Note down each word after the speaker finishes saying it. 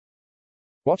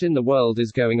What in the world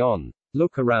is going on?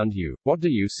 Look around you. What do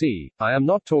you see? I am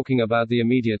not talking about the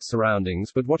immediate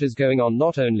surroundings, but what is going on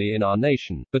not only in our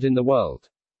nation, but in the world.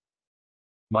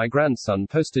 My grandson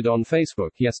posted on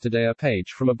Facebook yesterday a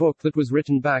page from a book that was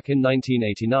written back in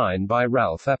 1989 by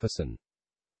Ralph Epperson.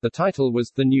 The title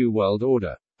was The New World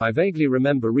Order. I vaguely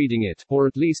remember reading it, or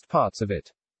at least parts of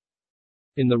it.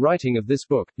 In the writing of this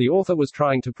book, the author was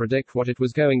trying to predict what it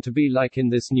was going to be like in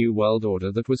this new world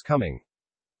order that was coming.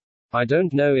 I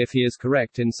don't know if he is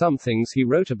correct in some things he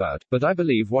wrote about, but I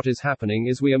believe what is happening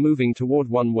is we are moving toward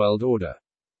one world order.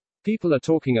 People are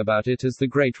talking about it as the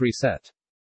Great Reset.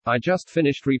 I just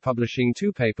finished republishing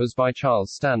 2 papers by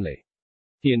Charles Stanley.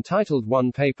 He entitled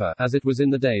one paper, As It Was in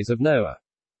the Days of Noah.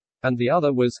 And the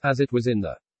other was, As It Was in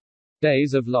the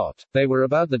Days of Lot. They were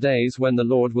about the days when the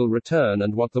Lord will return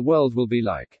and what the world will be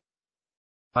like.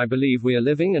 I believe we are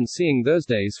living and seeing those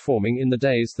days forming in the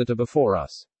days that are before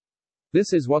us.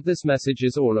 This is what this message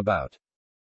is all about.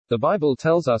 The Bible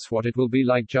tells us what it will be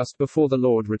like just before the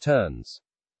Lord returns.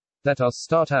 Let us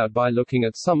start out by looking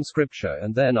at some scripture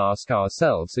and then ask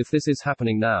ourselves if this is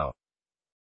happening now.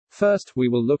 First, we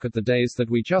will look at the days that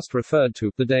we just referred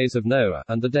to, the days of Noah,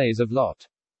 and the days of Lot.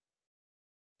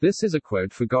 This is a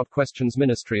quote for God Questions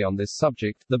Ministry on this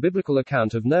subject. The biblical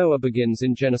account of Noah begins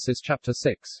in Genesis chapter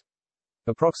 6.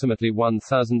 Approximately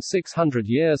 1,600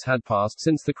 years had passed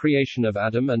since the creation of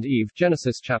Adam and Eve.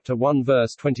 Genesis chapter 1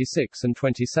 verse 26 and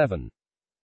 27.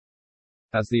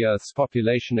 As the earth's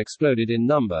population exploded in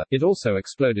number, it also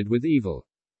exploded with evil.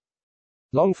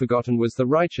 Long forgotten was the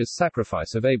righteous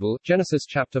sacrifice of Abel. Genesis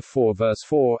chapter 4 verse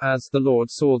 4, as the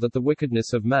Lord saw that the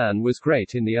wickedness of man was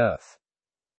great in the earth,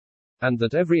 and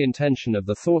that every intention of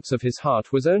the thoughts of his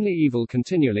heart was only evil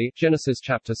continually. Genesis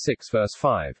chapter 6 verse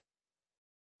 5.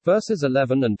 Verses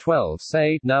 11 and 12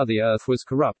 say, Now the earth was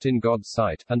corrupt in God's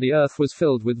sight, and the earth was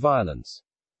filled with violence.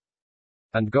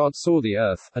 And God saw the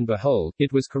earth, and behold,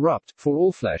 it was corrupt, for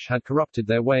all flesh had corrupted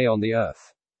their way on the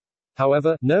earth.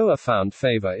 However, Noah found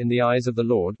favor in the eyes of the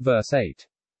Lord. Verse 8.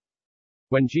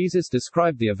 When Jesus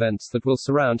described the events that will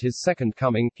surround his second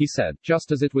coming, he said,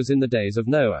 Just as it was in the days of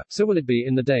Noah, so will it be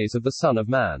in the days of the Son of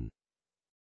Man.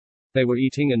 They were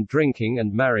eating and drinking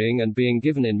and marrying and being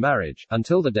given in marriage,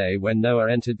 until the day when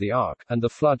Noah entered the ark, and the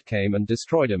flood came and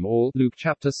destroyed them all. Luke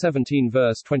chapter 17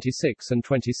 verse 26 and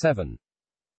 27.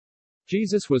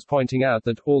 Jesus was pointing out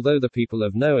that, although the people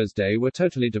of Noah's day were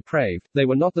totally depraved, they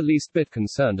were not the least bit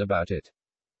concerned about it.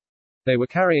 They were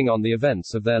carrying on the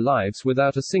events of their lives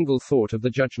without a single thought of the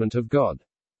judgment of God.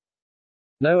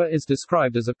 Noah is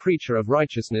described as a preacher of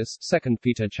righteousness, 2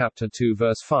 Peter chapter 2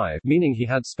 verse 5, meaning he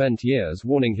had spent years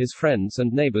warning his friends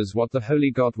and neighbors what the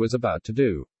holy God was about to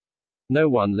do. No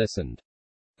one listened.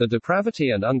 The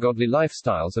depravity and ungodly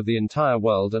lifestyles of the entire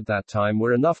world at that time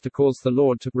were enough to cause the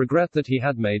Lord to regret that he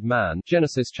had made man.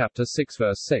 Genesis chapter 6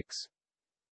 verse 6.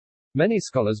 Many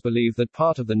scholars believe that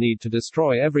part of the need to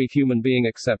destroy every human being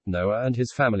except Noah and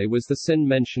his family was the sin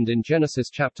mentioned in Genesis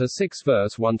chapter 6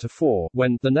 verse 1 to 4,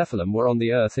 when the Nephilim were on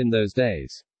the earth in those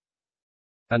days.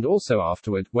 And also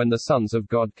afterward, when the sons of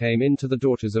God came into the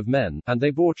daughters of men, and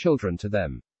they bore children to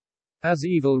them. As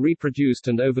evil reproduced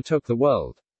and overtook the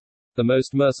world, the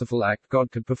most merciful act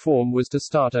God could perform was to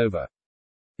start over.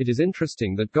 It is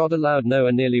interesting that God allowed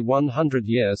Noah nearly 100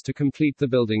 years to complete the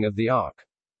building of the ark.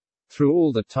 Through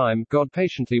all that time, God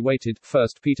patiently waited. 1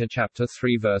 Peter chapter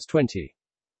 3 verse 20.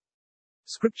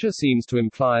 Scripture seems to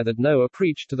imply that Noah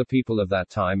preached to the people of that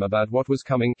time about what was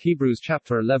coming. Hebrews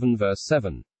chapter 11 verse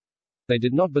 7. They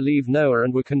did not believe Noah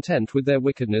and were content with their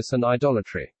wickedness and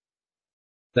idolatry.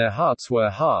 Their hearts were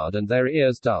hard and their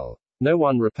ears dull. No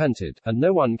one repented, and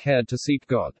no one cared to seek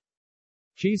God.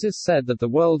 Jesus said that the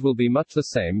world will be much the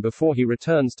same before he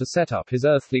returns to set up his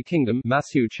earthly kingdom.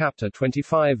 Matthew chapter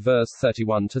 25 verse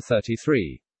 31 to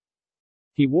 33.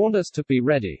 He warned us to be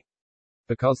ready,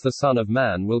 because the Son of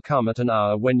Man will come at an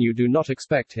hour when you do not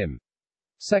expect him.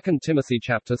 2 Timothy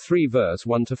chapter 3 verse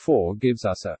 1 to 4 gives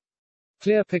us a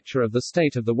clear picture of the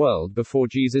state of the world before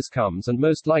Jesus comes, and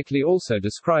most likely also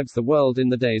describes the world in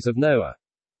the days of Noah.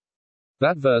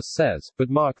 That verse says, But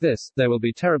mark this, there will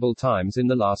be terrible times in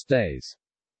the last days.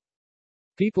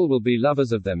 People will be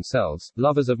lovers of themselves,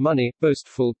 lovers of money,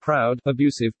 boastful, proud,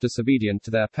 abusive, disobedient to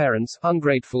their parents,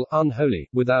 ungrateful, unholy,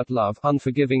 without love,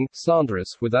 unforgiving,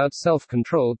 slanderous, without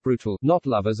self-control, brutal, not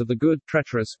lovers of the good,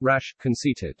 treacherous, rash,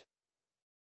 conceited.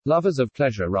 Lovers of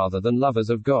pleasure rather than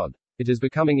lovers of God. It is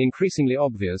becoming increasingly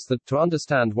obvious that, to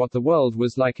understand what the world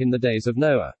was like in the days of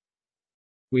Noah,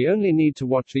 we only need to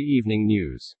watch the evening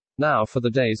news. Now for the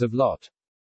days of Lot.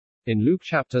 In Luke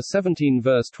chapter 17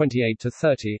 verse 28 to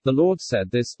 30, the Lord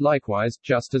said this, likewise,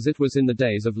 just as it was in the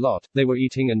days of Lot, they were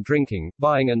eating and drinking,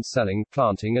 buying and selling,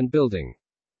 planting and building.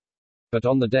 But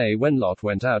on the day when Lot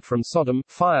went out from Sodom,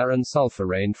 fire and sulfur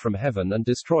rained from heaven and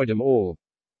destroyed them all.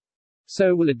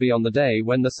 So will it be on the day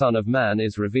when the Son of Man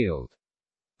is revealed.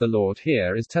 The Lord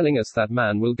here is telling us that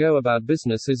man will go about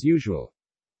business as usual.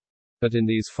 But in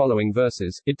these following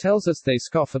verses, it tells us they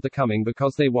scoff at the coming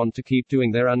because they want to keep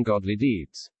doing their ungodly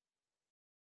deeds.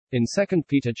 In 2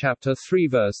 Peter chapter 3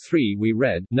 verse 3 we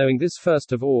read, knowing this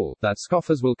first of all, that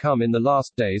scoffers will come in the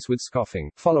last days with scoffing,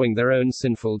 following their own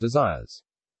sinful desires.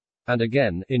 And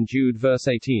again, in Jude verse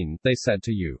 18, they said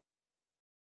to you,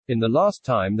 in the last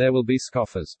time there will be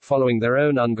scoffers, following their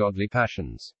own ungodly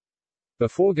passions.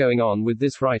 Before going on with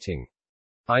this writing,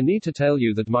 I need to tell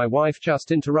you that my wife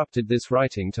just interrupted this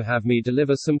writing to have me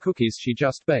deliver some cookies she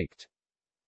just baked.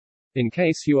 In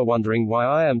case you are wondering why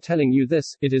I am telling you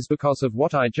this, it is because of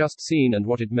what I just seen and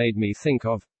what it made me think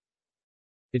of.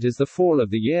 It is the fall of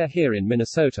the year here in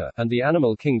Minnesota, and the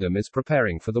animal kingdom is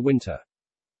preparing for the winter.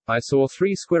 I saw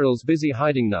 3 squirrels busy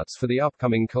hiding nuts for the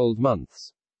upcoming cold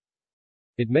months.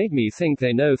 It made me think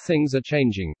they know things are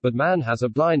changing, but man has a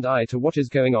blind eye to what is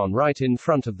going on right in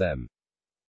front of them.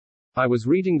 I was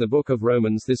reading the book of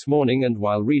Romans this morning, and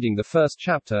while reading the first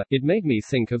chapter, it made me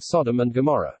think of Sodom and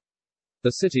Gomorrah,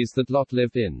 the cities that Lot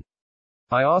lived in.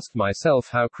 I asked myself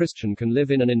how Christian can live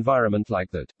in an environment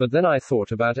like that, but then I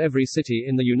thought about every city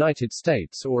in the United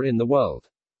States or in the world.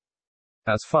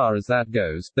 As far as that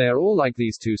goes, they are all like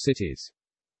these 2 cities.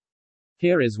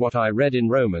 Here is what I read in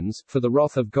Romans, for the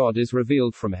wrath of God is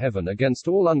revealed from heaven against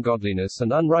all ungodliness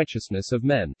and unrighteousness of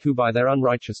men, who by their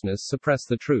unrighteousness suppress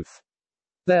the truth.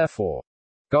 Therefore,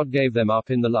 God gave them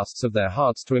up in the lusts of their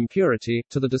hearts to impurity,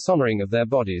 to the dishonoring of their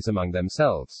bodies among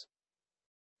themselves.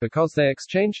 Because they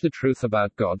exchanged the truth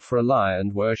about God for a lie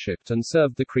and worshipped and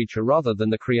served the creature rather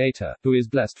than the Creator, who is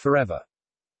blessed forever.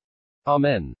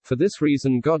 Amen. For this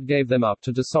reason God gave them up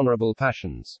to dishonorable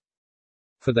passions.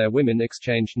 For their women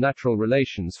exchanged natural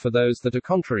relations for those that are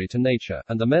contrary to nature,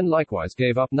 and the men likewise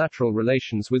gave up natural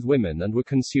relations with women and were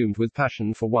consumed with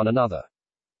passion for one another.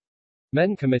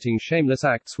 Men committing shameless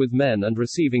acts with men and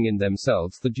receiving in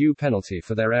themselves the due penalty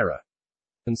for their error.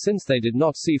 And since they did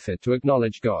not see fit to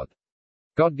acknowledge God,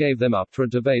 God gave them up to a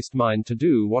debased mind to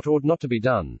do what ought not to be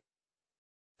done.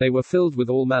 They were filled with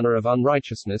all manner of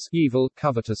unrighteousness, evil,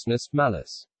 covetousness,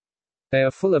 malice. They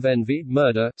are full of envy,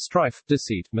 murder, strife,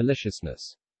 deceit,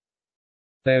 maliciousness.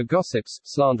 They are gossips,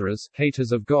 slanderers,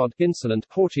 haters of God, insolent,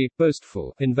 haughty,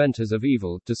 boastful, inventors of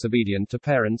evil, disobedient to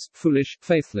parents, foolish,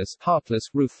 faithless, heartless,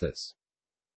 ruthless.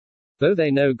 Though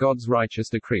they know God's righteous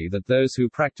decree that those who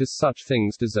practice such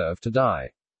things deserve to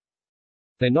die,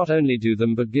 they not only do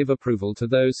them but give approval to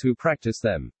those who practice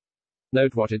them.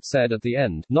 Note what it said at the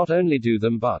end, not only do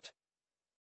them but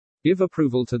give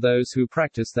approval to those who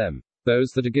practice them.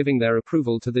 Those that are giving their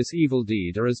approval to this evil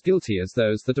deed are as guilty as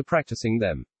those that are practicing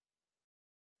them.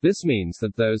 This means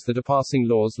that those that are passing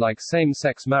laws like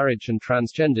same-sex marriage and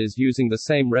transgenders using the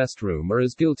same restroom are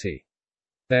as guilty.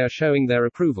 They are showing their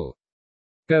approval.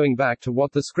 Going back to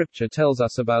what the scripture tells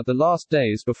us about the last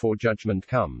days before judgment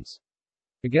comes.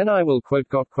 Again I will quote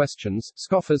God questions.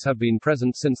 Scoffers have been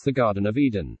present since the Garden of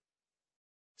Eden.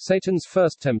 Satan's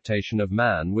first temptation of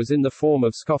man was in the form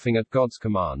of scoffing at God's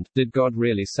command. Did God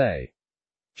really say?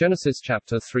 Genesis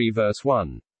chapter 3 verse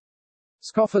 1.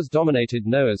 Scoffers dominated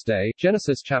Noah's day.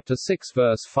 Genesis chapter 6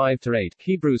 verse 5 to 8.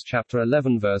 Hebrews chapter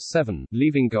 11 verse 7,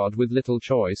 leaving God with little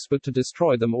choice but to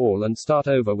destroy them all and start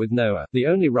over with Noah, the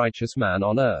only righteous man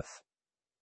on earth.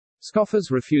 Scoffers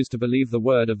refuse to believe the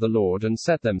word of the Lord and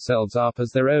set themselves up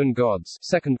as their own gods.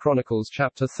 2 Chronicles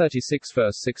chapter 36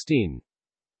 verse 16.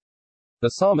 The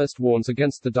psalmist warns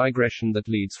against the digression that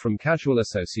leads from casual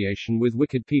association with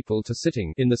wicked people to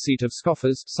sitting in the seat of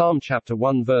scoffers. Psalm chapter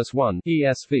 1 verse 1,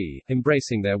 ESV,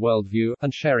 embracing their worldview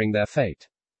and sharing their fate.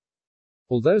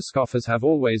 Although scoffers have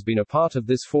always been a part of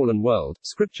this fallen world,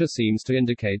 Scripture seems to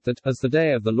indicate that, as the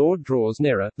day of the Lord draws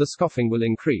nearer, the scoffing will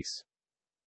increase.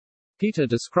 Peter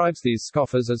describes these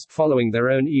scoffers as following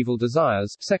their own evil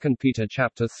desires, 2 Peter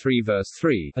chapter 3 verse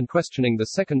 3, and questioning the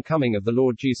second coming of the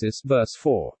Lord Jesus, verse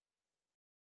 4.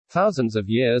 Thousands of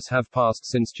years have passed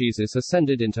since Jesus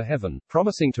ascended into heaven,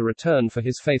 promising to return for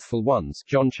his faithful ones.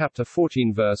 John chapter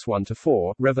 14 verse 1 to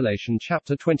 4, Revelation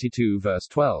chapter 22 verse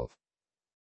 12.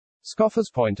 Scoffers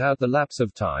point out the lapse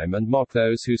of time and mock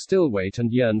those who still wait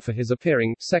and yearn for his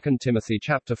appearing. 2 Timothy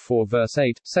chapter 4 verse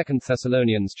 8, 2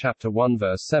 Thessalonians chapter 1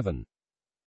 verse 7.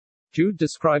 Jude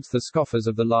describes the scoffers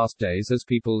of the last days as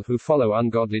people who follow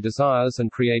ungodly desires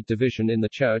and create division in the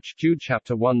church. Jude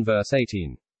chapter 1 verse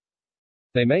 18.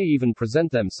 They may even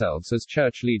present themselves as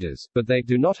church leaders, but they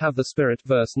do not have the Spirit.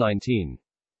 Verse 19.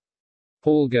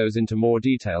 Paul goes into more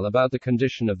detail about the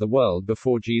condition of the world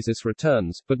before Jesus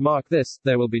returns, but mark this,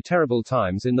 there will be terrible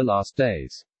times in the last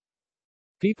days.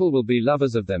 People will be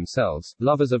lovers of themselves,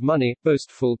 lovers of money,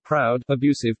 boastful, proud,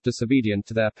 abusive, disobedient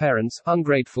to their parents,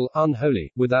 ungrateful,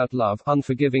 unholy, without love,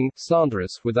 unforgiving,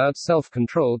 slanderous, without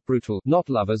self-control, brutal, not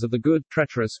lovers of the good,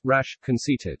 treacherous, rash,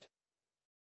 conceited.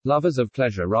 Lovers of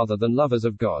pleasure rather than lovers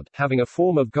of God, having a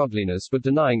form of godliness but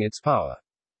denying its power.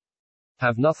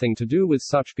 Have nothing to do with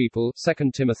such people.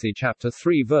 2 Timothy chapter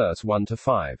 3 verse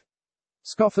 1-5.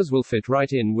 Scoffers will fit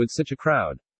right in with such a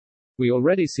crowd. We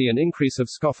already see an increase of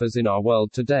scoffers in our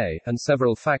world today, and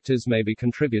several factors may be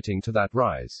contributing to that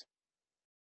rise.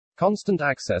 Constant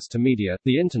access to media,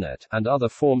 the internet, and other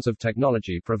forms of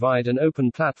technology provide an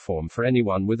open platform for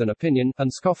anyone with an opinion,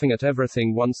 and scoffing at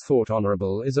everything once thought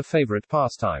honorable is a favorite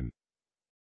pastime.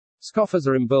 Scoffers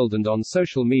are emboldened on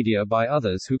social media by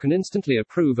others who can instantly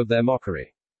approve of their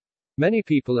mockery. Many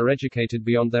people are educated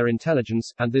beyond their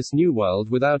intelligence, and this new world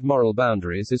without moral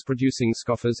boundaries is producing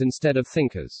scoffers instead of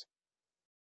thinkers.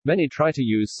 Many try to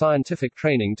use scientific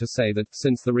training to say that,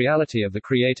 since the reality of the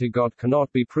Creator God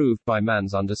cannot be proved by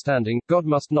man's understanding, God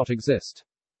must not exist.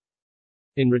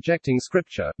 In rejecting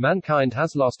Scripture, mankind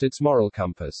has lost its moral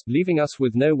compass, leaving us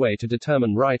with no way to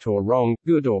determine right or wrong,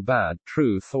 good or bad,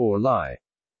 truth or lie.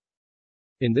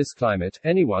 In this climate,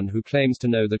 anyone who claims to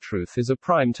know the truth is a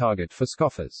prime target for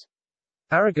scoffers.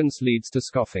 Arrogance leads to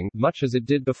scoffing, much as it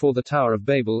did before the Tower of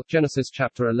Babel, Genesis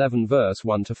chapter 11 verse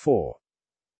 1-4.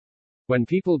 When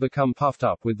people become puffed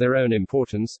up with their own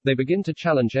importance, they begin to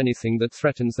challenge anything that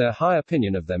threatens their high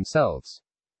opinion of themselves.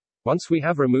 Once we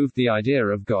have removed the idea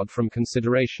of God from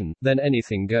consideration, then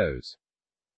anything goes.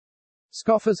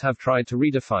 Scoffers have tried to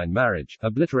redefine marriage,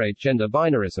 obliterate gender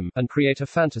binarism, and create a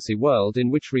fantasy world in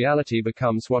which reality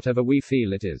becomes whatever we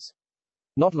feel it is.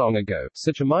 Not long ago,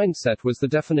 such a mindset was the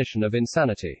definition of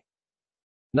insanity.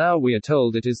 Now we are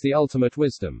told it is the ultimate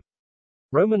wisdom.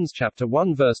 Romans chapter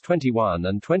 1 verse 21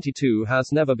 and 22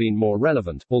 has never been more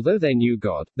relevant. Although they knew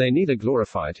God, they neither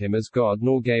glorified him as God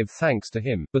nor gave thanks to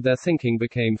him, but their thinking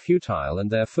became futile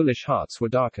and their foolish hearts were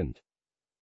darkened.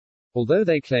 Although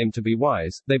they claimed to be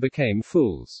wise, they became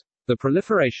fools. The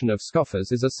proliferation of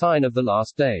scoffers is a sign of the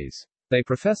last days. They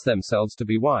profess themselves to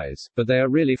be wise, but they are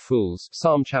really fools.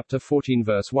 Psalm chapter 14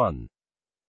 verse 1.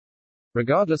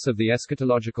 Regardless of the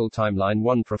eschatological timeline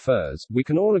one prefers, we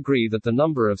can all agree that the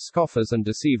number of scoffers and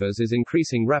deceivers is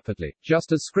increasing rapidly,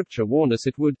 just as Scripture warned us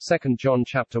it would. 2 John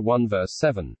chapter 1 verse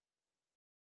 7.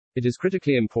 It is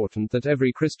critically important that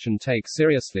every Christian take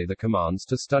seriously the commands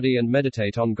to study and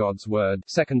meditate on God's Word.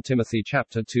 2 Timothy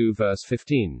chapter 2 verse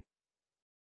 15.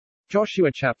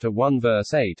 Joshua chapter 1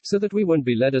 verse 8, so that we won't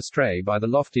be led astray by the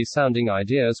lofty sounding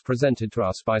ideas presented to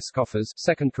us by scoffers.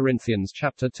 2 Corinthians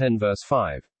chapter 10 verse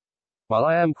 5. While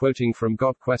I am quoting from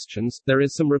Got Questions, there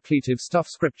is some repletive stuff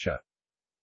Scripture.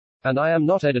 And I am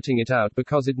not editing it out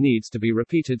because it needs to be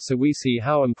repeated so we see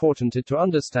how important it to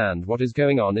understand what is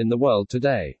going on in the world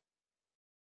today.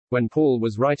 When Paul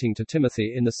was writing to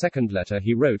Timothy in the second letter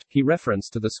he wrote, he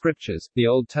referenced to the Scriptures, the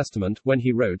Old Testament, when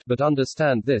he wrote, "But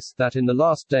understand this, that in the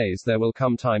last days there will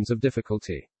come times of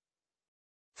difficulty.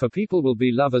 For people will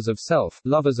be lovers of self,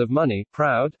 lovers of money,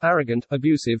 proud, arrogant,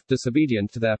 abusive,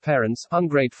 disobedient to their parents,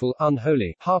 ungrateful,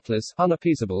 unholy, heartless,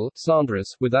 unappeasable,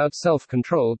 slanderous, without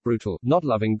self-control, brutal, not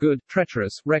loving good,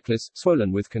 treacherous, reckless,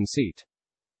 swollen with conceit.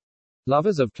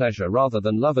 Lovers of pleasure rather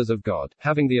than lovers of God,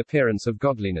 having the appearance of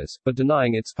godliness, but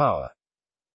denying its power."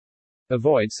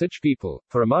 Avoid such people,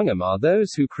 for among them are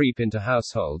those who creep into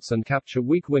households and capture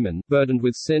weak women, burdened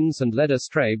with sins and led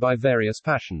astray by various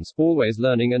passions, always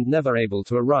learning and never able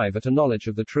to arrive at a knowledge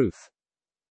of the truth.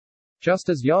 Just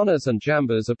as Jannes and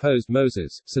Jambres opposed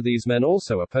Moses, so these men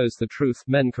also oppose the truth,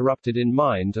 men corrupted in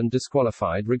mind and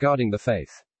disqualified regarding the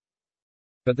faith.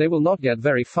 But they will not get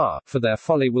very far, for their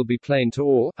folly will be plain to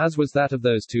all, as was that of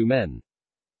those two men.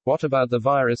 What about the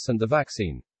virus and the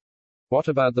vaccine? What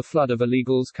about the flood of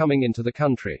illegals coming into the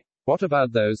country? What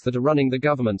about those that are running the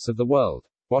governments of the world?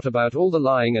 What about all the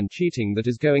lying and cheating that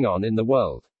is going on in the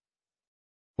world?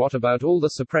 What about all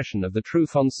the suppression of the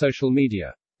truth on social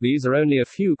media? These are only a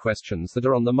few questions that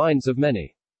are on the minds of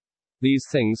many. These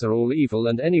things are all evil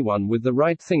and anyone with the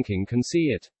right thinking can see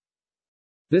it.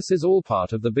 This is all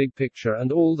part of the big picture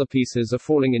and all the pieces are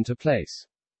falling into place.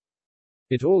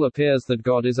 It all appears that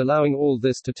God is allowing all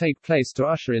this to take place to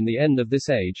usher in the end of this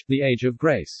age, the age of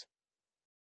grace.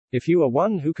 If you are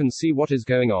one who can see what is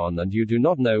going on and you do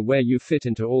not know where you fit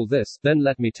into all this, then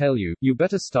let me tell you, you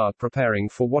better start preparing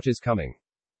for what is coming.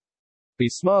 Be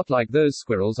smart like those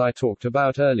squirrels I talked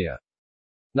about earlier.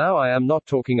 Now I am not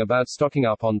talking about stocking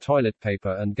up on toilet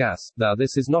paper and gas, though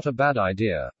this is not a bad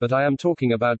idea, but I am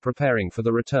talking about preparing for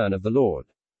the return of the Lord.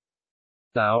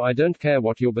 Now I don't care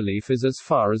what your belief is as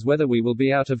far as whether we will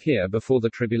be out of here before the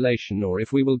tribulation or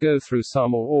if we will go through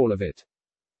some or all of it.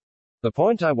 The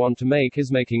point I want to make is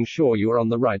making sure you are on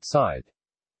the right side.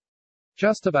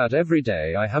 Just about every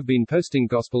day I have been posting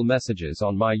gospel messages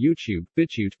on my YouTube,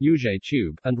 BitChute,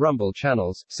 UJTube, and Rumble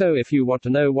channels, so if you want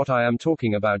to know what I am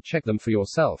talking about, check them for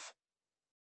yourself.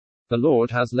 The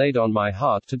Lord has laid on my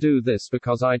heart to do this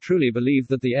because I truly believe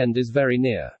that the end is very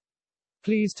near.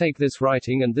 Please take this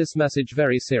writing and this message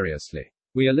very seriously.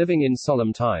 We are living in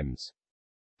solemn times.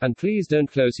 And please don't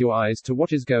close your eyes to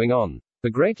what is going on. The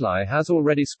great lie has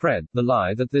already spread, the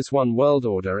lie that this one world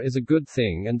order is a good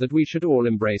thing and that we should all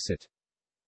embrace it.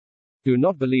 Do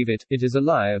not believe it, it is a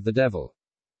lie of the devil.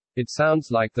 It sounds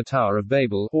like the Tower of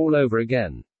Babel, all over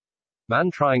again.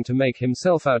 Man trying to make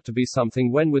himself out to be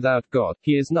something when without God,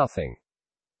 he is nothing.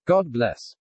 God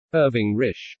bless. Irving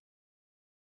Risch.